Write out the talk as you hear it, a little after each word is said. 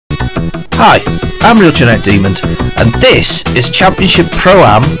Hi, I'm Real Genetic Demon, and this is Championship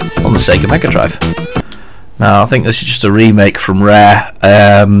Pro-Am on the Sega Megadrive. Now, I think this is just a remake from Rare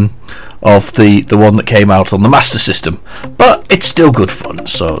of the one that came out on the Master System, but it's still good fun.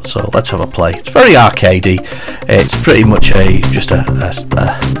 So let's have a play. It's very arcadey. It's pretty much just a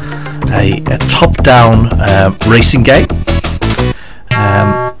top-down racing game,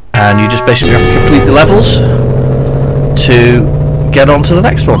 and you just basically have to complete the levels to get on to the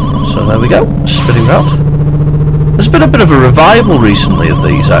next one. So there we go, spinning around. There's been a bit of a revival recently of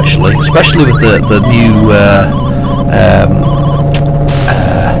these, actually, especially with the new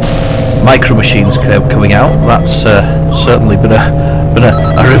micro machines coming out. That's certainly been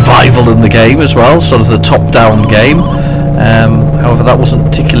a revival in the game as well, sort of the top-down game. However, that wasn't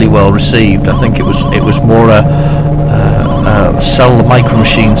particularly well received. I think it was more sell the micro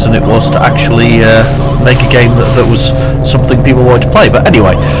machines than it was to actually make a game that was something people wanted to play. But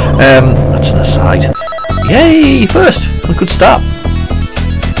anyway, that's an aside. Yay, first, a good start.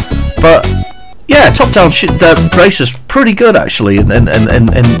 But yeah, top-down racers pretty good, actually,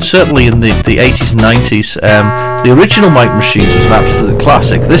 and certainly in the 80s and 90s. The original Micro Machines was an absolute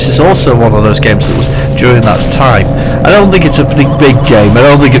classic. This is also one of those games that was during that time. I don't think it's a big game. I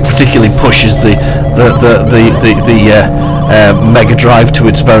don't think it particularly pushes the Mega Drive to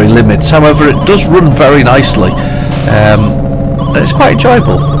its very limits. However, it does run very nicely. And it's quite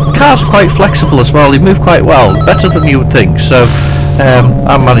enjoyable. The cars are quite flexible as well. They move quite well, better than you would think. So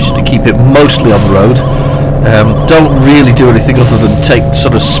I managed to keep it mostly on the road. Don't really do anything other than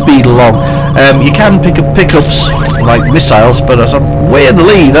sort of speed along. You can pick up pickups like missiles, but as I'm way in the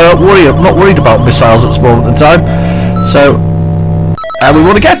lead, I'm not worried about missiles at this moment in time. So we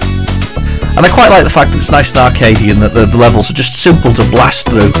won again. And I quite like the fact that it's nice and arcadey and that the levels are just simple to blast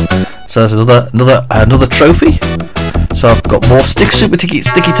through. So there's another trophy. So I've got more super sticky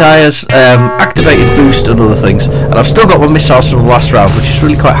tyres, activated boost and other things, and I've still got my missiles from the last round, which is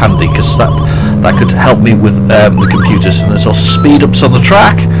really quite handy because that could help me with the computers. And there's also speed ups on the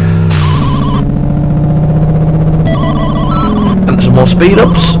track, and some more speed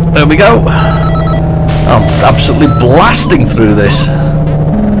ups. There we go. I'm absolutely blasting through this.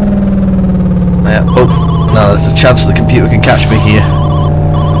 Yeah. Oh, no, there's a chance the computer can catch me here.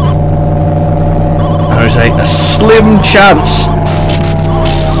 There is a slim chance.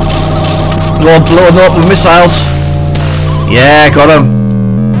 Lord, blowing up with missiles. Yeah, got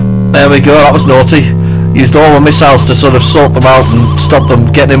him. There we go, that was naughty. Used all my missiles to sort of sort them out and stop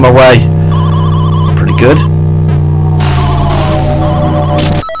them getting in my way. Pretty good.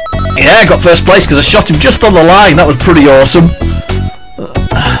 Yeah, I got first place because I shot him just on the line. That was pretty awesome.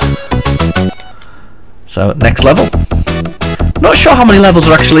 So, next level. Not sure how many levels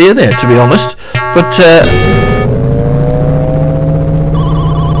are actually in here, to be honest, but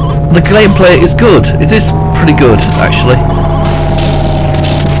the gameplay is good. It is pretty good, actually.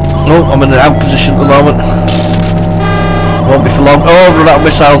 Oh, I'm in an out position at the moment. Won't be for long. Oh, I've run out of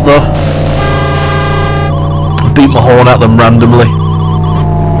missiles though. Beat my horn at them randomly.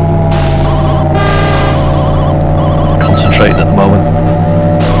 Concentrating at the moment.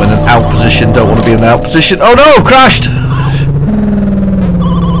 I'm in an out position. Don't want to be in an out position. Oh no, crashed!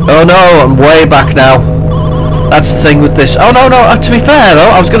 Oh no, I'm way back now. That's the thing with this. Oh no, to be fair though,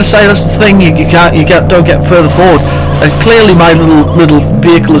 I was going to say that's the thing. You don't get further forward. And clearly my little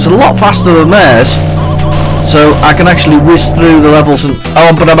vehicle is a lot faster than theirs, so I can actually whiz through the levels and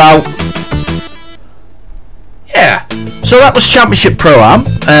but I'm out. Yeah. So that was Championship Pro-Am.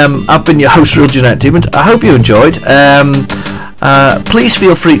 I've been your host, Real Genetic Demon. I hope you enjoyed. Please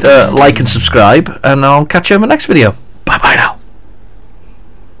feel free to like and subscribe, and I'll catch you in the next video. Bye bye now.